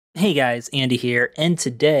Hey guys, Andy here, and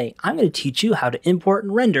today I'm going to teach you how to import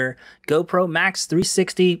and render GoPro MAX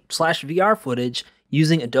 360/VR footage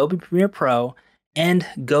using Adobe Premiere Pro and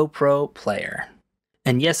GoPro Player.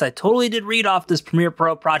 And yes, I totally did read off this Premiere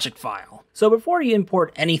Pro project file. So before you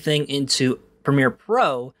import anything into Premiere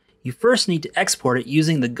Pro, you first need to export it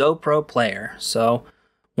using the GoPro Player. So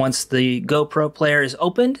once the GoPro Player is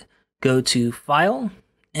opened, go to File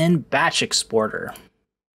and Batch Exporter.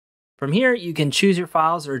 From here, you can choose your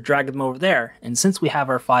files or drag them over there. And since we have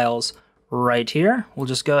our files right here, we'll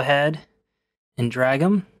just go ahead and drag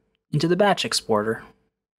them into the batch exporter.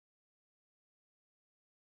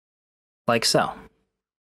 Like so.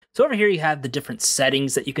 So over here, you have the different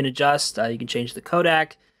settings that you can adjust. You can change the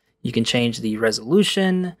codec, you can change the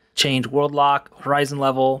resolution, change world lock, horizon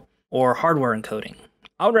level, or hardware encoding.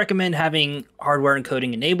 I would recommend having hardware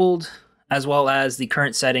encoding enabled, as well as the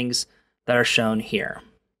current settings that are shown here.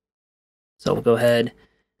 So we'll go ahead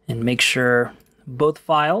and make sure both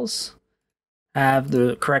files have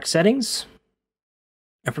the correct settings.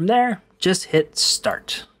 And from there, just hit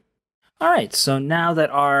start. All right, so now that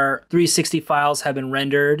our 360 files have been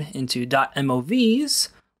rendered into .movs,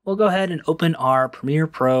 we'll go ahead and open our Premiere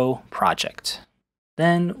Pro project.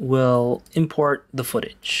 Then we'll import the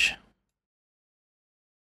footage.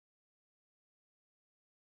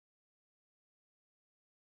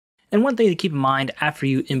 And one thing to keep in mind after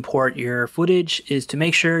you import your footage is to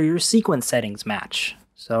make sure your sequence settings match.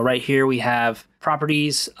 So right here we have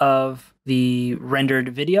properties of the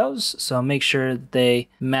rendered videos, so make sure they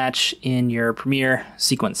match in your Premiere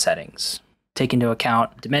sequence settings. Take into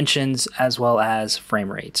account dimensions as well as frame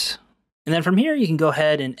rates. And then from here you can go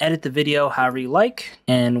ahead and edit the video however you like.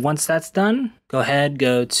 And once that's done, go ahead,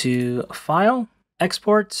 go to File,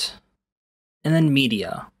 Export, and then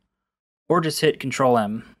Media, or just hit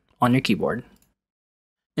Control-M on your keyboard.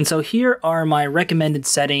 And so here are my recommended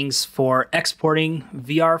settings for exporting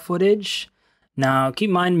VR footage. Now keep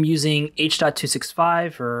in mind I'm using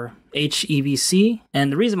H.265 or HEVC,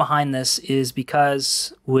 and the reason behind this is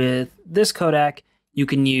because with this codec you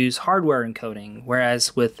can use hardware encoding,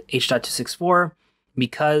 whereas with H.264,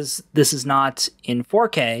 because this is not in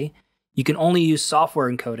 4K, you can only use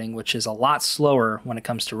software encoding, which is a lot slower when it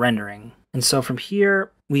comes to rendering. And so from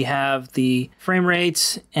here, we have the frame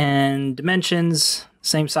rates and dimensions,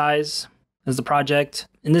 same size as the project.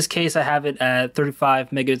 In this case, I have it at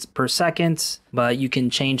 35 megabits per second, but you can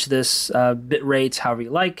change this bit rate however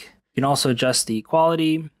you like. You can also adjust the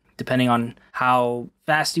quality depending on how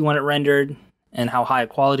fast you want it rendered and how high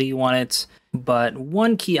quality you want it. But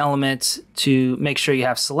one key element to make sure you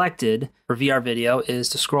have selected for VR video is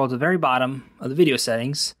to scroll to the very bottom of the video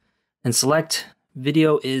settings and select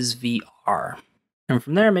Video is VR. And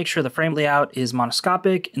from there, make sure the frame layout is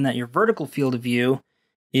monoscopic and that your vertical field of view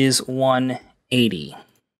is 180.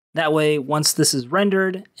 That way, once this is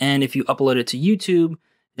rendered, and if you upload it to YouTube,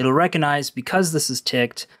 it'll recognize, because this is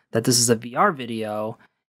ticked, that this is a VR video,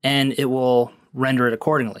 and it will render it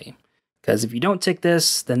accordingly. Because if you don't tick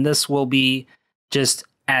this, then this will be just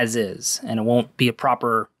as is, and it won't be a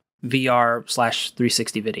proper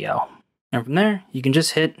VR/360 video. And from there, you can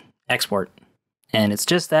just hit export. And it's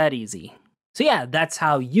just that easy. So yeah, that's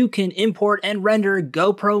how you can import and render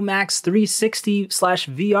GoPro MAX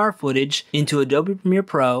 360/VR footage into Adobe Premiere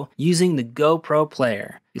Pro using the GoPro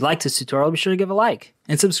Player. If you like this tutorial, be sure to give a like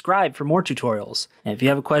and subscribe for more tutorials. And if you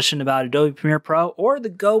have a question about Adobe Premiere Pro or the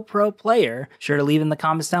GoPro Player, be sure to leave in the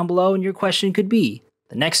comments down below and your question could be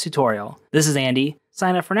the next tutorial. This is Andy,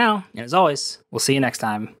 sign up for now, and as always, we'll see you next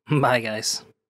time. Bye guys.